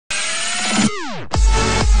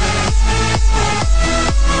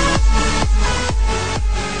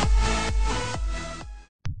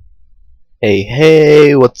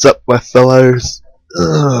Hey, what's up, my fellows?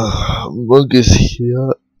 Mongoose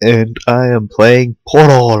here, and I am playing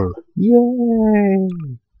Portal! Yay!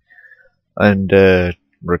 And,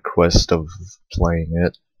 request of playing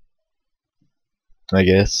it, I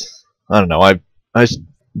guess. I don't know, I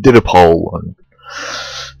did a poll on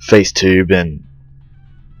FaceTube, and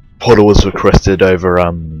Portal was requested over,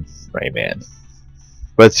 Rayman.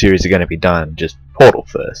 Both series are gonna be done, just Portal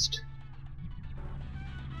first.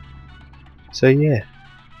 So yeah.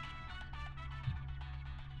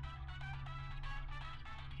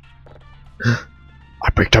 I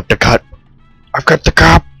picked up the cut! I've got the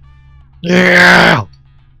cup! Yeah!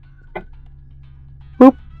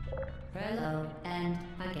 Boop! Hello, and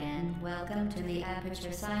again, welcome to the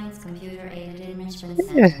Aperture Science Computer-Aided Enrichment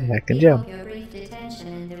Center. Yeah, I can jump. Your brief detention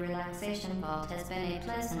in the relaxation vault has been a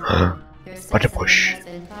pleasant one. Your What a specimen push. has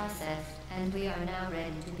been processed, and we are now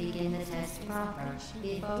ready to begin the test proper.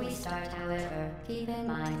 Before we start, however, keep in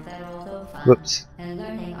mind that although fun Whoops. and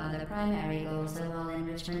learning are the primary goals of all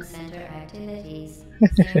Enrichment Center activities,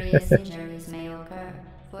 serious injuries may occur.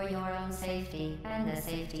 For your own safety and the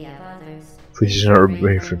safety of others, Please do not remove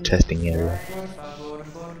me from testing area.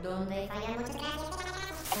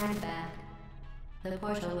 Stand back. The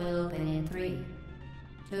portal will open in 3,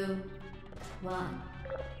 2, 1.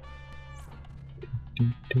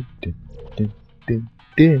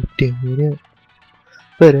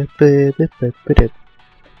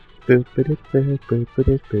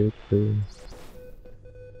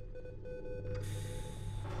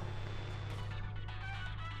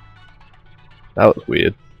 That was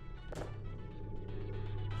weird.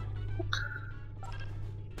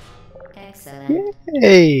 Excellent.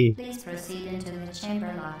 Yay! Please proceed into the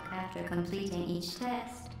chamber lock after completing each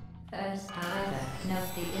test. First, however,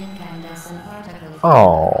 note the incandescent particle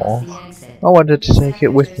across the exit. I wanted to take it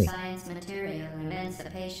with me. Science material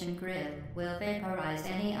emancipation grill will vaporize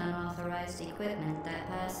any unauthorized equipment that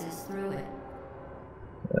passes through it.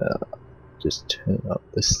 Just turn up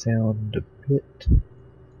the sound a bit.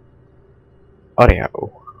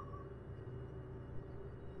 Audio.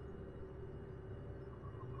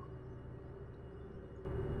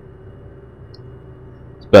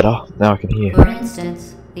 It's better. Now I can hear. For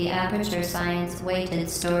instance, the Aperture Science weighted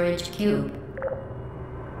storage cube.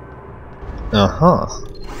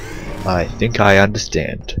 I think I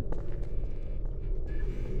understand.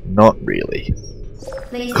 Not really.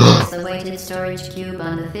 Please place the weighted storage cube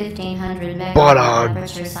on the 1500 megawatt Button.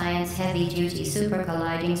 Aperture Science heavy-duty super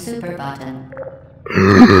colliding super button.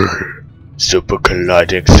 Super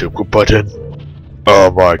colliding super button.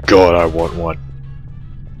 Oh my god, I want one.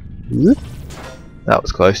 That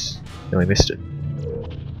was close. Nearly missed it.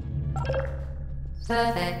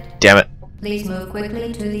 Perfect. Damn it. Please move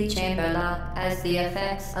quickly to the chamber lock, as the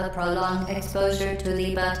effects of prolonged exposure to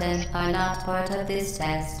the button are not part of this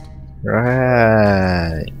test.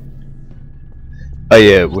 Right. Oh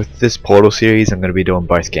yeah, with this Portal series I'm going to be doing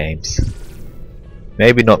both games.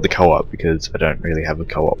 Maybe not the co-op because I don't really have a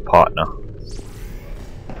co-op partner.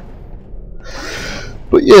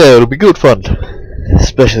 But yeah, it'll be good fun.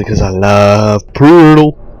 Especially because I love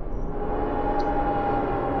Portal.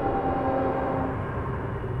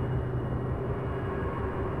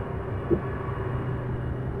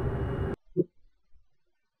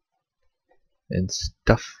 And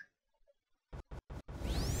stuff.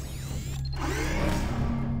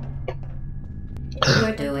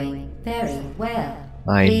 You're doing very well.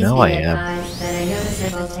 I know I am. Please be advised that a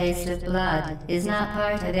noticeable taste of blood is not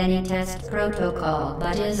part of any test protocol,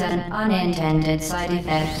 but is an unintended side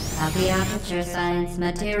effect of the Aperture Science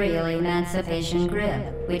material emancipation grill,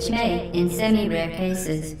 which may, in semi-rare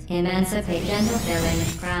cases, emancipate dental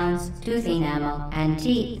fillings, crowns, tooth enamel, and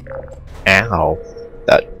teeth. Ow.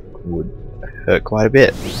 That would hurt quite a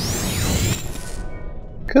bit.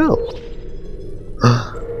 Cool.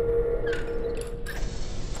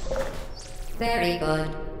 Very good.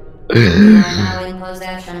 You are now in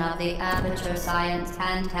possession of the Aperture Science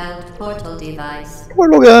handheld portal device.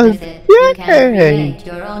 Portal gun. With it, you can create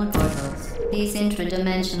your own portals. These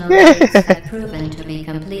intradimensional gates have proven to be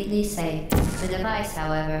completely safe. The device,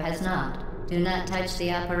 however, has not. Do not touch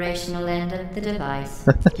the operational end of the device.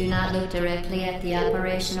 Do not look directly at the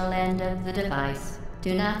operational end of the device.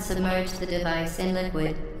 Do not submerge the device in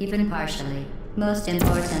liquid, even partially. Most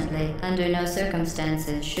importantly, under no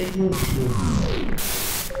circumstances should you...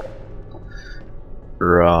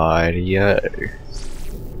 Rightio.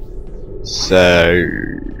 So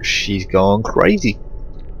she's gone crazy.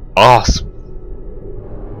 Awesome.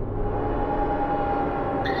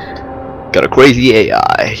 Got a crazy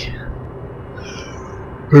AI.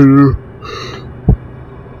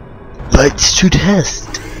 Lights to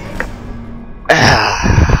test.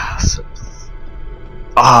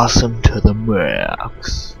 Awesome to the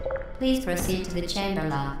max. Please proceed to the chamber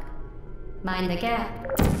lock. Mind the gap.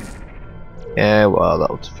 Yeah, well, that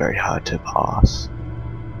was very hard to pass.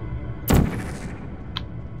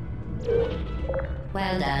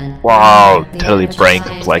 Well done. Wow, Remember, totally the brain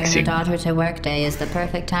average science complexing. bring your daughter to work day is the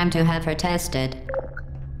perfect time to have her tested.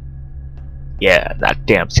 Yeah, that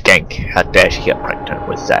damn skank. How dare she get pregnant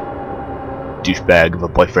with that douchebag of a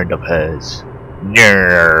boyfriend of hers.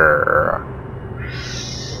 Nyeh.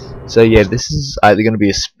 So yeah, this is either going to be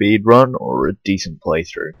a speed run or a decent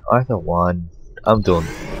playthrough. Either one. I'm doing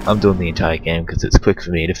the entire game because it's quick for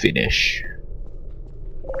me to finish.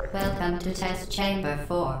 Welcome to test chamber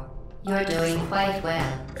 4. You're doing quite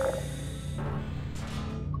well.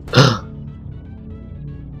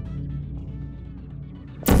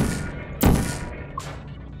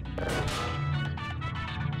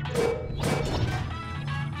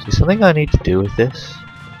 Is there something I need to do with this?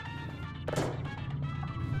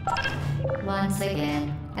 Once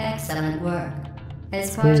again, excellent work.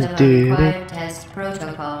 As part of our required test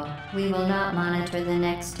protocol, we will not monitor the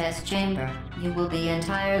next test chamber. You will be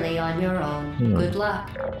entirely on your own. Good luck.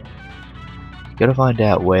 Gotta find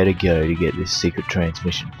out where to go to get this secret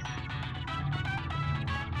transmission.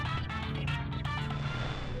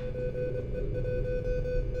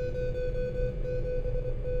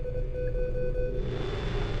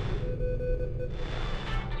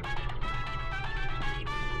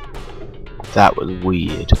 That was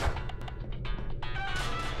weird.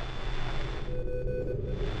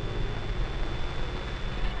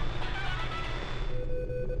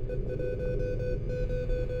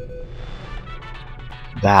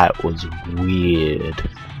 That was weird.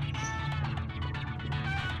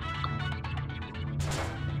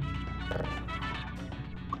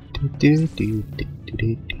 I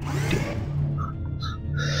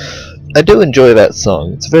do enjoy that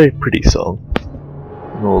song. It's a very pretty song.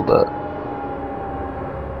 And all that.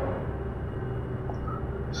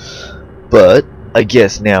 But I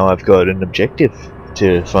guess now I've got an objective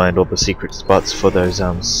to find all the secret spots for those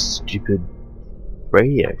stupid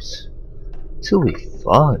radios. This will be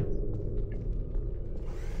fun.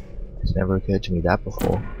 It's never occurred to me that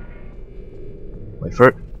before. Wait for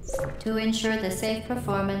it. To ensure the safe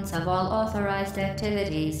performance of all authorized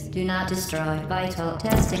activities, do not destroy vital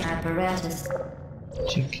testing apparatus.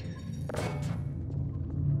 Chink.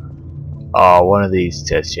 Oh, one of these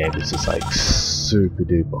test chambers is like super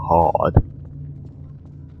duper hard.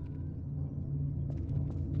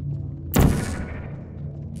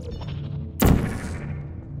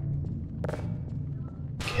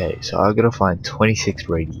 Okay, so I've got to find 26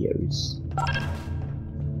 radios.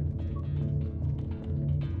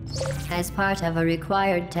 As part of a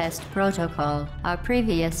required test protocol, our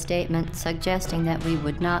previous statement suggesting that we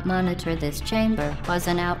would not monitor this chamber was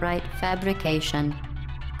an outright fabrication.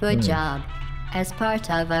 Good job. As part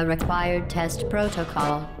of a required test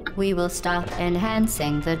protocol, we will stop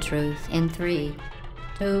enhancing the truth in 3,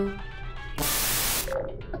 2...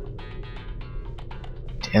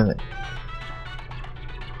 Damn it.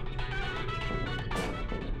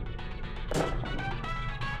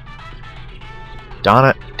 Darn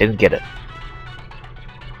it, didn't get it.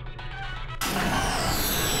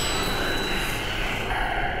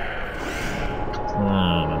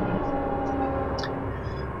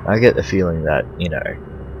 I get the feeling that, you know,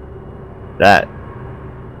 that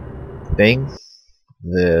thing,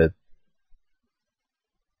 the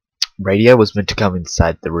radio was meant to come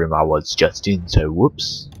inside the room I was just in, so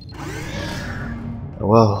whoops.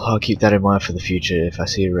 Well, I'll keep that in mind for the future. If I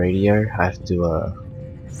see a radio, I have to,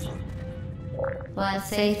 While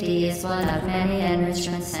safety is one of many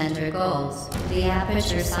Enrichment Center goals, the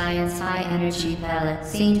Aperture Science High Energy pellet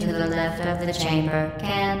seen to the left of the chamber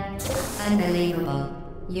can... Unbelievable.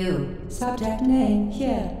 You... Subject name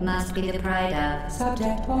here. Must be the pride of...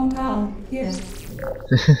 Subject hometown here.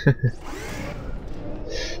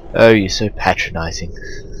 Oh, you're so patronizing.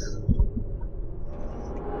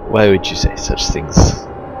 Why would you say such things?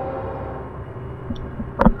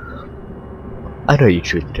 I know you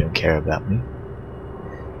truly don't care about me.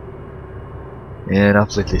 And I've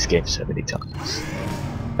played this game so many times.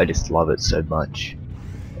 I just love it so much.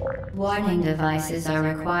 Warning devices are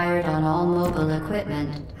required on all mobile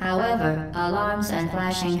equipment. However, alarms and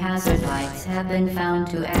flashing hazard lights have been found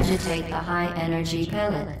to agitate the high-energy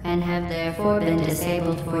pellet and have therefore been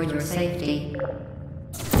disabled for your safety.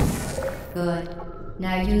 Good.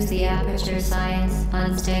 Now use the Aperture Science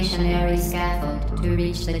unstationary scaffold to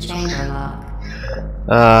reach the chamber lock.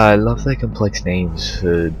 I love their complex names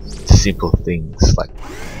for simple things like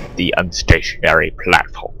the unstationary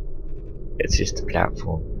platform. It's just a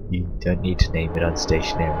platform. You don't need to name it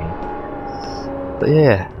unstationary. But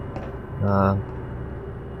yeah,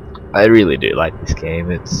 I really do like this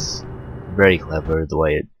game. It's very clever the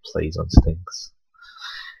way it plays on things.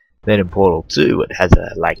 Then in Portal 2 it has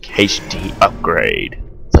a like HD upgrade.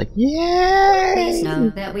 It's like, yay! Please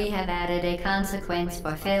note that we have added a consequence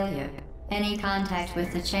for failure. Any contact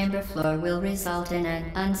with the chamber floor will result in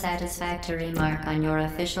an unsatisfactory mark on your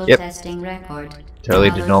official testing record.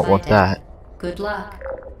 Totally did not want that. Good luck.